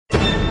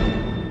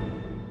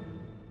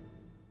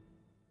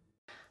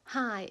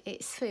Hi,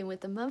 it's Finn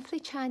with the monthly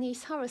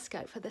Chinese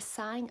horoscope for the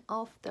sign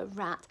of the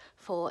rat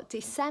for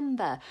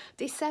December.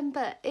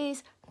 December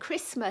is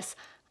Christmas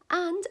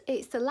and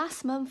it's the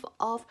last month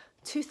of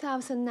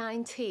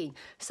 2019.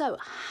 So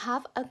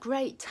have a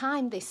great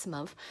time this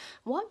month.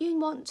 What you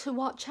want to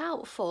watch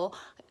out for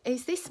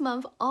is this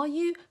month, are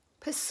you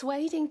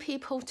persuading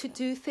people to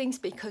do things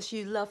because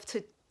you love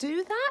to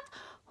do that?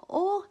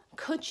 Or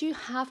could you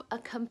have a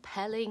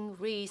compelling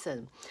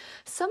reason?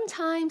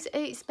 Sometimes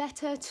it's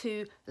better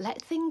to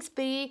let things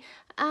be,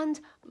 and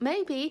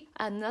maybe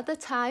another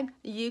time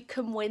you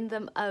can win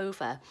them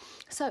over.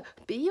 So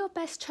be your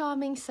best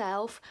charming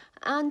self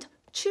and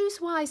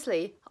choose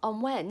wisely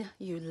on when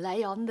you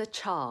lay on the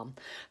charm.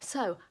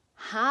 So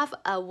have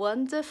a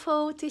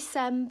wonderful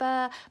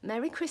December.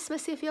 Merry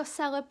Christmas if you're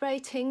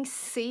celebrating.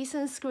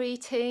 Season's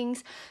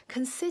greetings.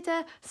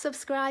 Consider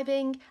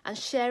subscribing and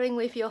sharing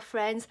with your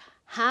friends.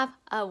 Have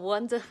a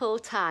wonderful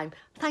time.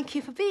 Thank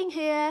you for being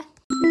here.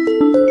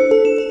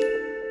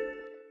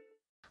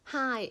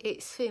 Hi,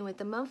 it's Finn with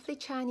the monthly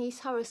Chinese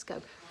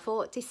horoscope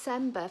for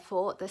December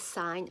for the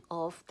sign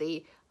of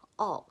the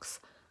ox.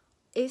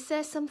 Is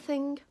there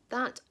something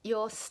that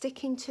you're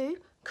sticking to?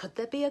 Could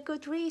there be a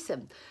good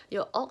reason?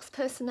 Your ox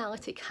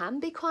personality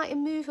can be quite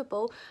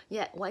immovable,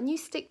 yet when you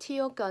stick to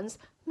your guns,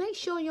 make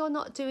sure you're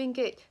not doing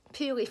it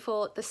purely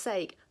for the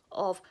sake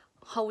of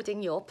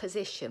holding your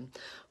position.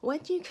 When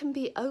you can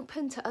be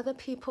open to other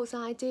people's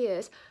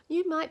ideas,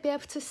 you might be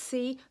able to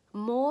see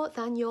more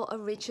than your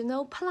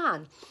original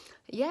plan.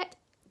 Yet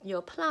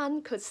your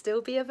plan could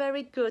still be a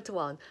very good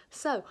one.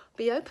 So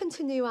be open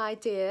to new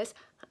ideas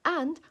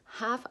and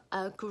have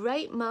a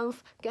great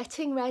month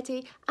getting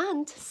ready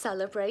and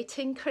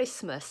celebrating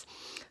Christmas.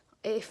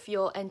 If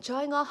you're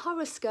enjoying our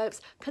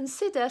horoscopes,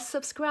 consider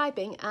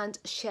subscribing and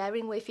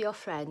sharing with your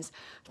friends.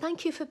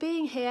 Thank you for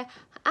being here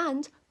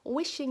and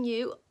wishing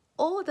you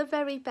all the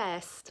very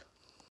best.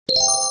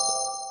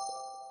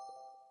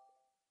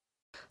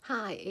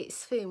 Hi,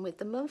 it's Finn with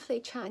the monthly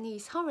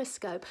Chinese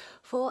horoscope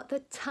for the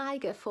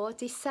Tiger for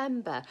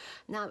December.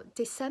 Now,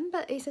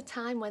 December is a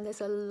time when there's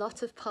a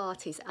lot of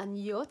parties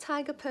and your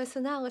Tiger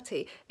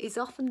personality is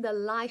often the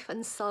life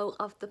and soul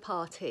of the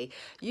party.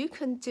 You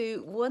can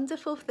do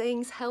wonderful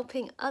things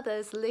helping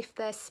others lift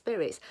their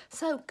spirits.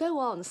 So go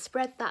on,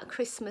 spread that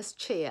Christmas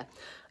cheer.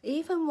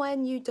 Even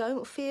when you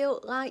don't feel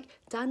like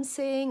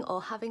dancing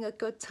or having a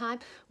good time,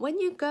 when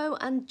you go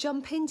and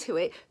jump into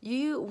it,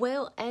 you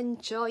will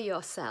enjoy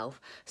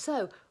yourself.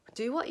 So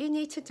do what you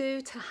need to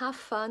do to have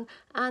fun,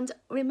 and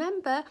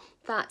remember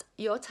that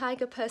your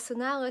Tiger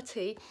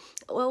personality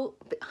will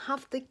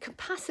have the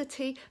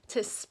capacity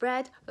to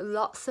spread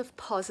lots of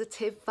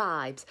positive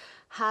vibes.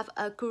 Have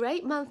a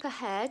great month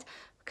ahead.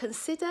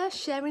 Consider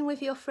sharing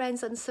with your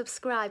friends and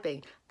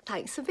subscribing.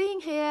 Thanks for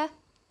being here.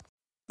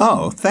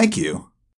 Oh, thank you.